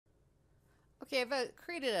Okay, I've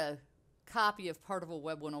created a copy of part of a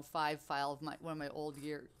Web 105 file of one of my old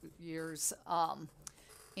years.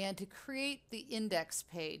 And to create the index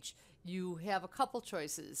page, you have a couple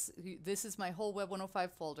choices. This is my whole Web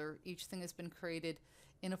 105 folder. Each thing has been created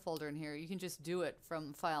in a folder in here. You can just do it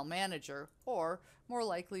from File Manager, or more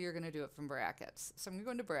likely you're going to do it from brackets. So I'm going to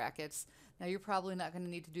go into brackets. Now you're probably not going to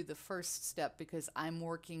need to do the first step because I'm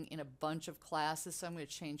working in a bunch of classes, so I'm going to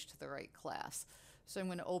change to the right class. So I'm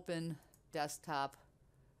going to open Desktop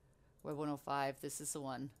Web 105. This is the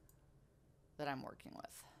one that I'm working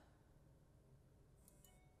with.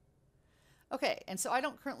 Okay, and so I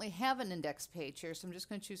don't currently have an index page here, so I'm just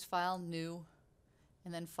going to choose File, New,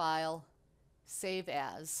 and then File, Save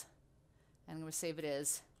As. And I'm going to save it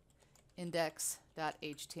as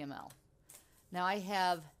index.html. Now I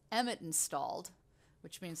have Emmet installed,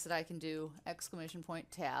 which means that I can do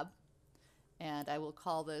 !tab, and I will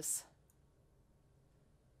call this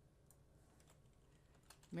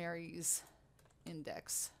Mary's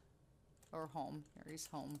index, or home, Mary's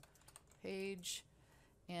home page.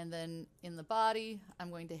 And then in the body, I'm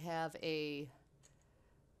going to have a,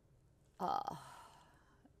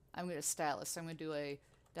 I'm going to style this. So I'm going to do a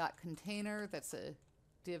 .container, that's a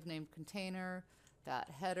div named container,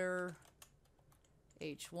 .header,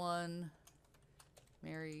 h1,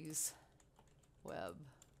 Mary's Web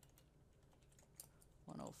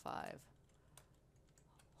 105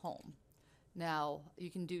 home. Now,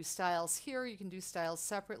 you can do styles here, you can do styles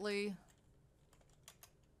separately.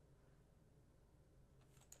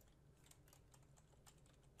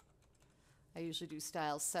 I usually do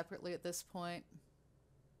styles separately at this point.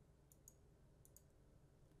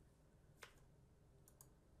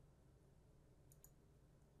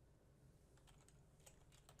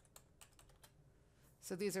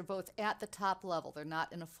 So these are both at the top level. They're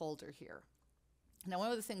not in a folder here. Now,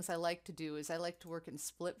 one of the things I like to do is I like to work in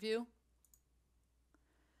split view.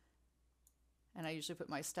 And I usually put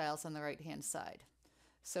my styles on the right-hand side.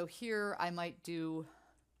 So here I might do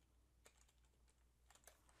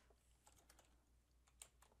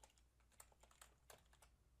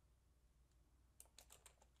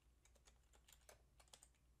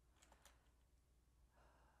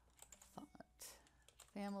font,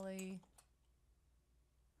 family.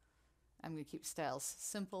 I'm going to keep styles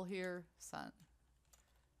simple here. And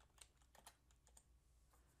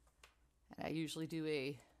I usually do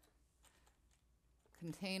a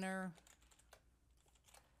container,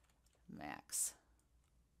 max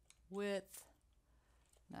width,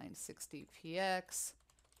 960px,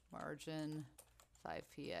 margin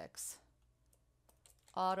 5px,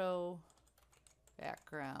 auto,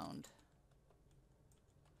 background,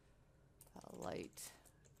 light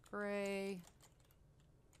gray.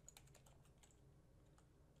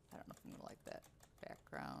 I don't know if I'm going to like that.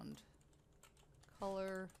 Background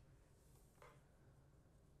color.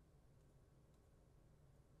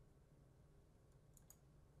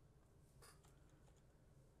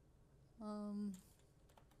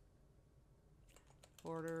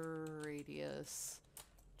 Border radius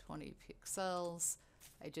 20 pixels.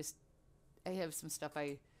 I have some stuff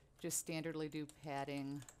I just standardly do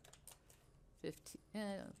padding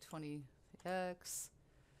 20 px,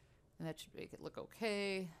 and that should make it look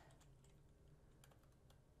okay.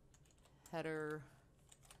 Header,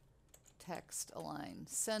 text align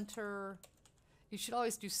center. You should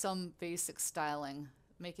always do some basic styling,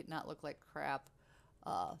 make it not look like crap.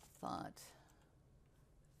 Font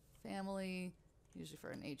family, usually for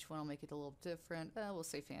an H1 I'll make it a little different. We'll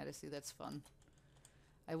say fantasy, that's fun.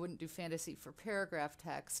 I wouldn't do fantasy for paragraph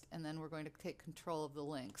text, and then we're going to take control of the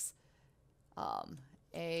links.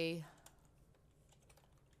 A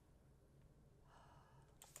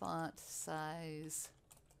font size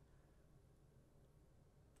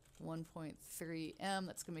 1.3M,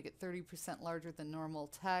 that's going to make it 30% larger than normal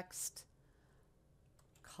text.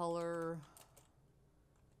 Color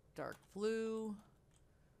dark blue.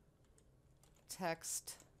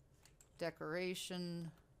 Text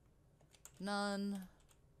decoration none.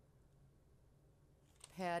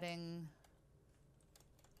 Padding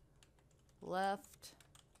left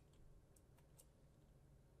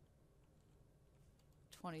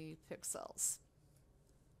 20 pixels.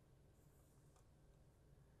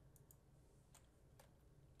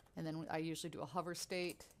 And then I usually do a hover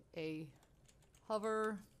state, a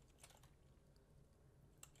hover,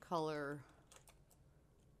 color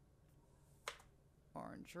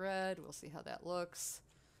orange red. We'll see how that looks.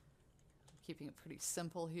 Keeping it pretty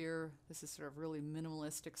simple here. This is sort of really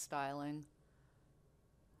minimalistic styling.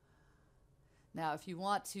 Now, if you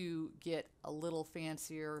want to get a little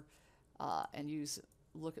fancier and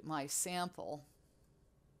look at my sample,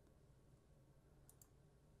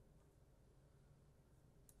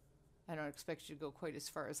 I don't expect you to go quite as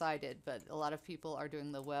far as I did, but a lot of people are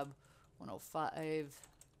doing the Web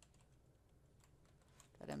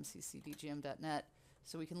 105.mccdgm.net.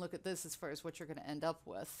 So we can look at this as far as what you're going to end up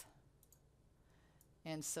with.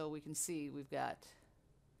 And so we can see we've got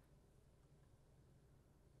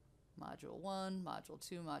Module 1, Module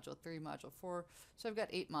 2, Module 3, Module 4. So I've got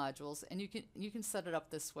 8 modules, and you can set it up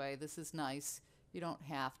this way. This is nice. You don't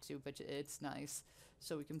have to, but it's nice.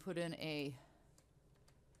 So we can put in a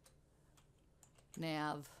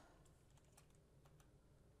nav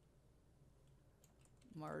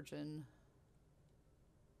margin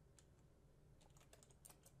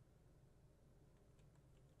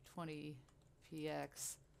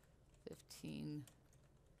 (20px, 15px).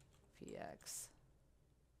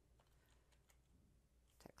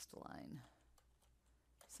 Text align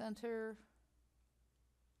center.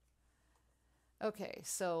 Okay,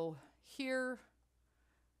 so here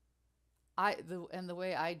the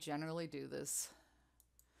way I generally do this,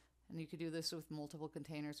 and you could do this with multiple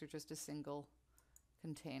containers or just a single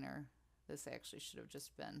container. This actually should have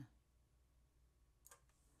just been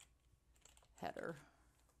header.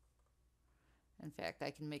 In fact, I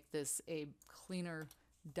can make this a cleaner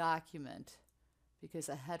document because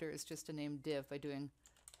a header is just a named div by doing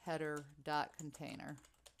header.container.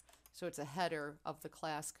 So it's a header of the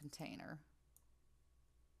class container.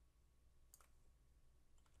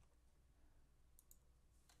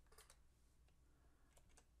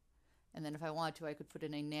 And then if I want to, I could put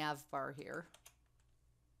in a nav bar here.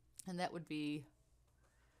 And that would be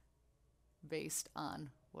based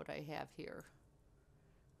on what I have here.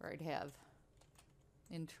 Where I'd have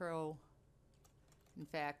intro. In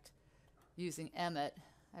fact, using Emmet,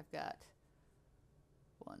 I've got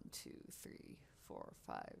 1, 2, 3, 4,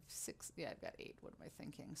 5, 6. Yeah, I've got 8. What am I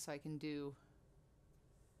thinking? So I can do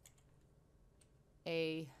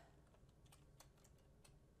a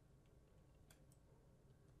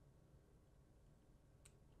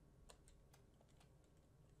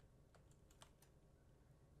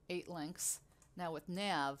eight links. Now with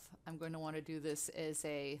nav, I'm going to want to do this as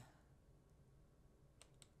a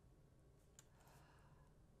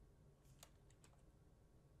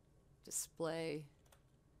display.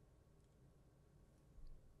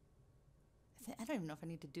 I don't even know if I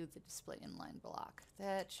need to do the display inline block.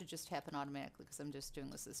 That should just happen automatically because I'm just doing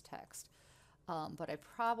this as text. But I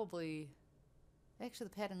probably, actually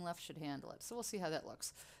the padding left should handle it. So we'll see how that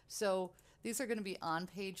looks. So these are going to be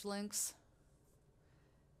on-page links.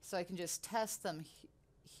 So I can just test them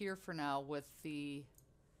here for now with the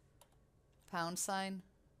 £,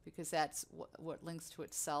 because that's what links to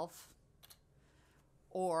itself.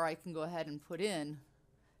 Or I can go ahead and put in,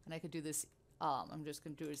 and I could do this, I'm just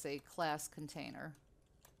going to do it as a class container.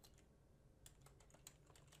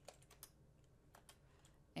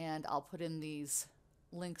 And I'll put in these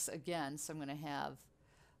links again, so I'm going to have,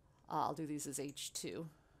 I'll do these as H2.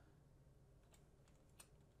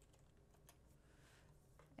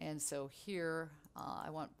 And so here, I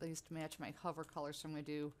want these to match my cover color, so I'm going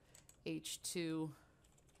to do H2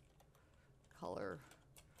 color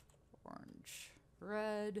orange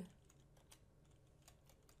red.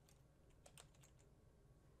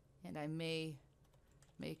 And I may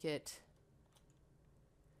make it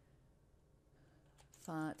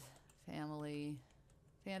font family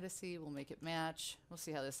fantasy. We'll make it match. We'll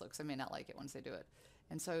see how this looks. I may not like it once I do it.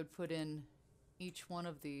 And so I would put in each one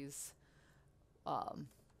of these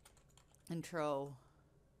intro,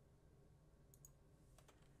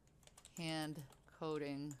 hand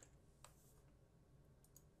coding,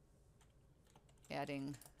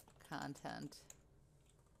 adding content,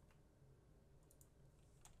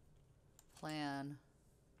 plan.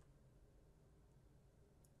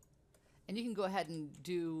 And you can go ahead and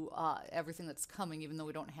do everything that's coming, even though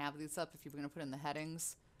we don't have these up, if you're going to put in the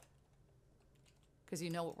headings, because you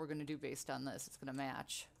know what we're going to do based on this. It's going to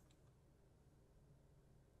match.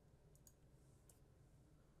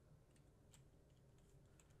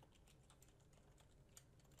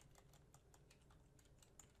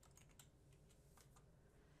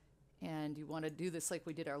 And you want to do this like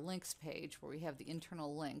we did our links page, where we have the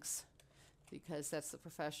internal links, because that's the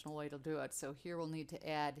professional way to do it. So here we'll need to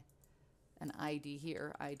add an ID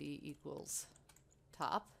here, ID equals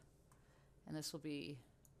top, and this will be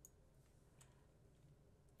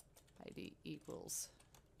ID equals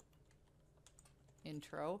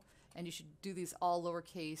intro, and you should do these all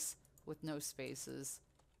lowercase with no spaces.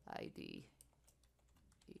 ID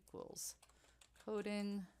equals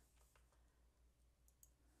coding,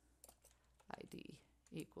 ID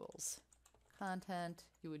equals content.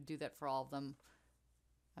 You would do that for all of them.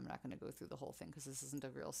 I'm not going to go through the whole thing because this isn't a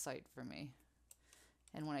real site for me.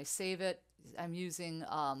 And when I save it, I'm using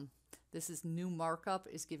This is new markup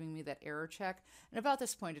is giving me that error check. And about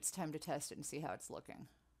this point, it's time to test it and see how it's looking.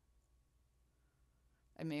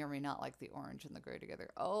 I may or may not like the orange and the gray together.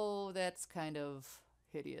 Oh, that's kind of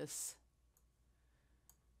hideous.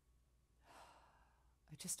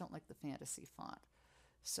 I just don't like the fantasy font.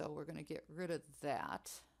 So we're going to get rid of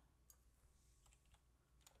that.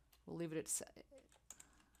 We'll leave it at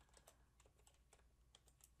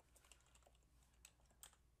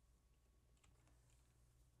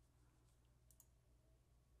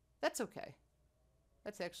that's okay.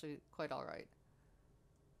 That's actually quite all right.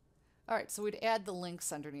 All right, so we'd add the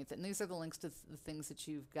links underneath it, and these are the links to the things that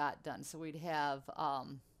you've got done. So we'd have,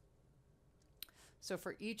 so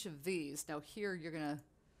for each of these, now here you're going to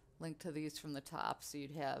link to these from the top. So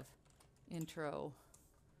you'd have intro,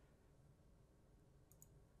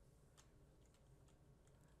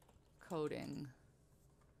 coding,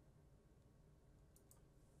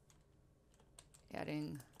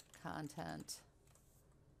 adding content,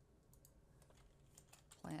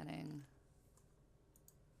 planning,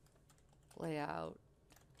 layout,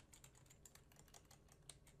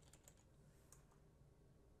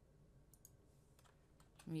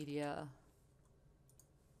 media,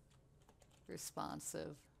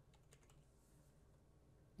 responsive,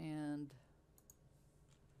 and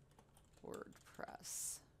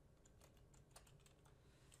WordPress.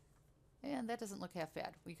 And that doesn't look half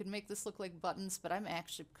bad. We could make this look like buttons, but I'm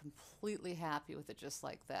actually completely happy with it just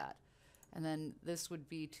like that. And then this would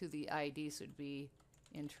be to the ID, so it would be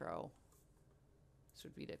intro. This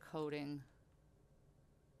would be to coding.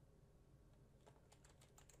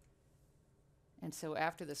 And so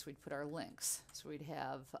after this, we'd put our links. So we'd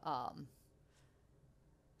have,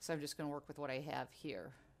 so I'm just going to work with what I have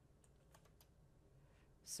here.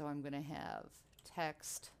 So I'm going to have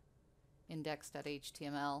text,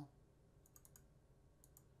 index.html,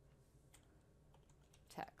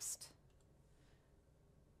 text.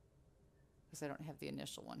 Because I don't have the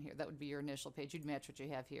initial one here. That would be your initial page. You'd match what you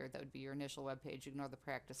have here. That would be your initial web page. Ignore the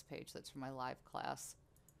practice page. That's for my live class.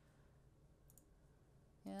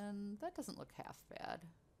 And that doesn't look half bad.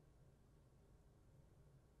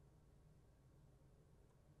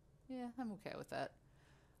 Yeah, I'm okay with that.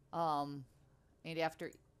 And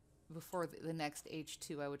after, before the next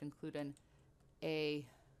H2, I would include an A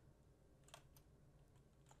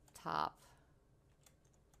top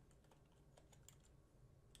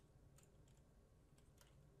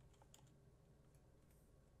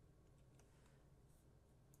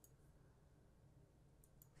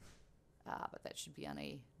but that should be on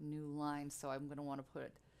a new line, so I'm going to want to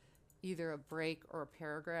put either a break or a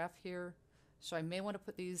paragraph here. So I may want to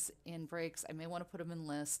put these in breaks. I may want to put them in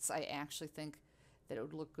lists. I actually think that it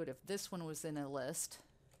would look good if this one was in a list.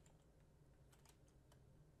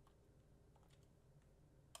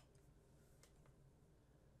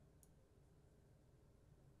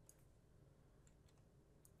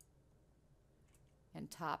 And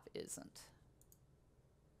top isn't.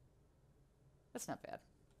 That's not bad.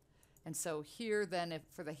 And so here then, if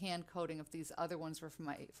for the hand coding, if these other ones were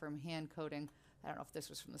from hand coding, I don't know if this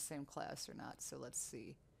was from the same class or not, so let's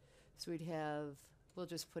see. So we'd have, we'll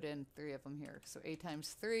just put in 3 of them here. So A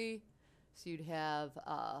times 3, so you'd have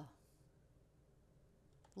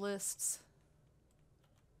lists,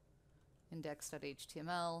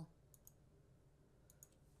 index.html.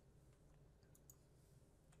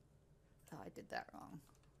 Oh, I did that wrong.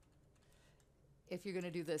 If you're going to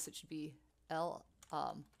do this, it should be L,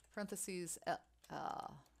 parentheses,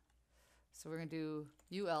 so we're going to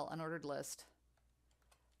do UL, unordered list,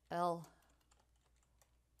 LI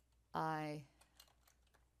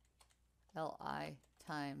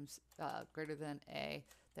times greater than A.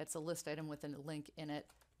 That's a list item with a link in it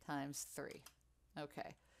times 3.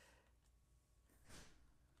 Okay.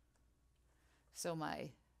 So my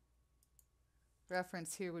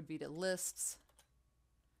reference here would be to lists,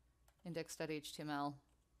 index.html,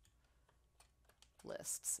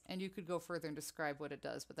 lists. And you could go further and describe what it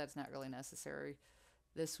does, but that's not really necessary.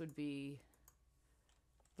 This would be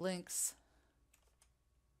links,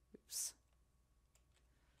 oops,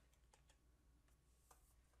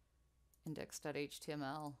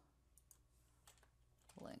 index.html,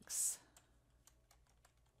 links.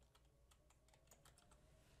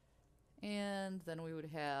 And then we would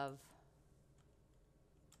have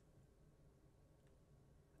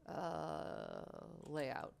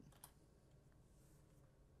layout.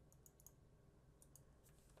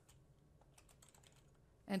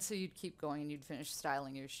 And so you'd keep going and you'd finish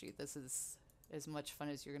styling your sheet. This is as much fun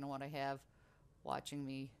as you're going to want to have watching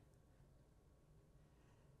me.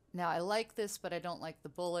 Now I like this, but I don't like the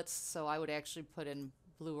bullets, so I would actually put in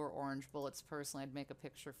blue or orange bullets personally. I'd make a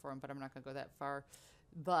picture for them, but I'm not going to go that far.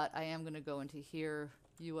 but I am going to go into here,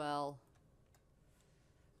 UL,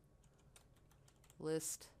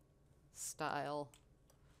 list, style,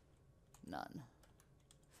 none.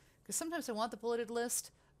 Because sometimes I want the bulleted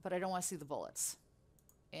list, but I don't want to see the bullets.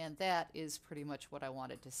 And that is pretty much what I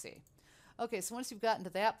wanted to see. Okay, so once you've gotten to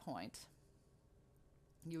that point,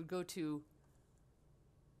 you would go to,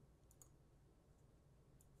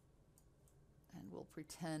 and we'll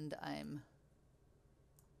pretend I'm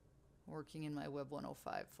working in my Web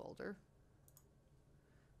 105 folder.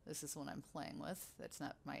 This is one I'm playing with. That's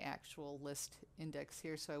not my actual list index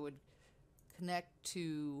here, so I would connect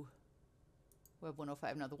to Web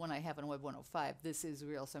 105. Now, the one I have in Web 105, this is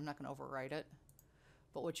real, so I'm not going to overwrite it.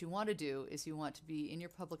 But what you want to do is you want to be in your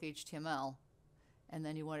public HTML, and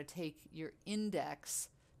then you want to take your index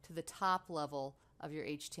to the top level of your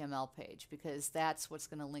HTML page, because that's what's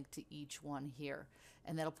going to link to each one here.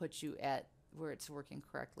 And that'll put you at where it's working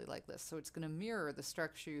correctly like this. So it's going to mirror the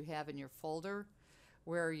structure you have in your folder,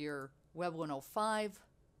 where your Web 105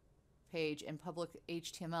 page and public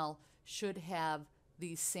HTML should have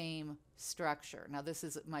the same structure. Now, this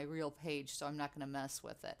is my real page, so I'm not going to mess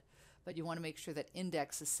with it. But you want to make sure that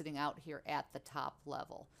index is sitting out here at the top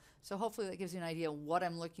level. So hopefully that gives you an idea of what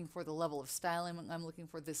I'm looking for, the level of styling I'm looking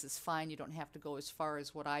for. This is fine. You don't have to go as far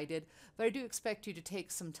as what I did. But I do expect you to take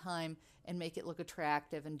some time and make it look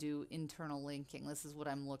attractive and do internal linking. This is what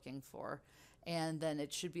I'm looking for. And then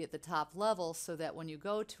it should be at the top level so that when you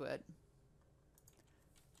go to it,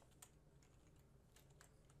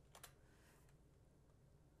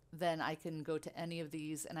 then I can go to any of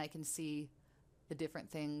these and I can see the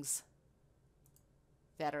different things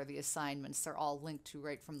that are the assignments. They're all linked to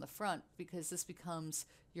right from the front, because this becomes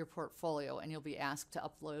your portfolio and you'll be asked to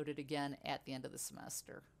upload it again at the end of the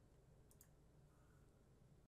semester.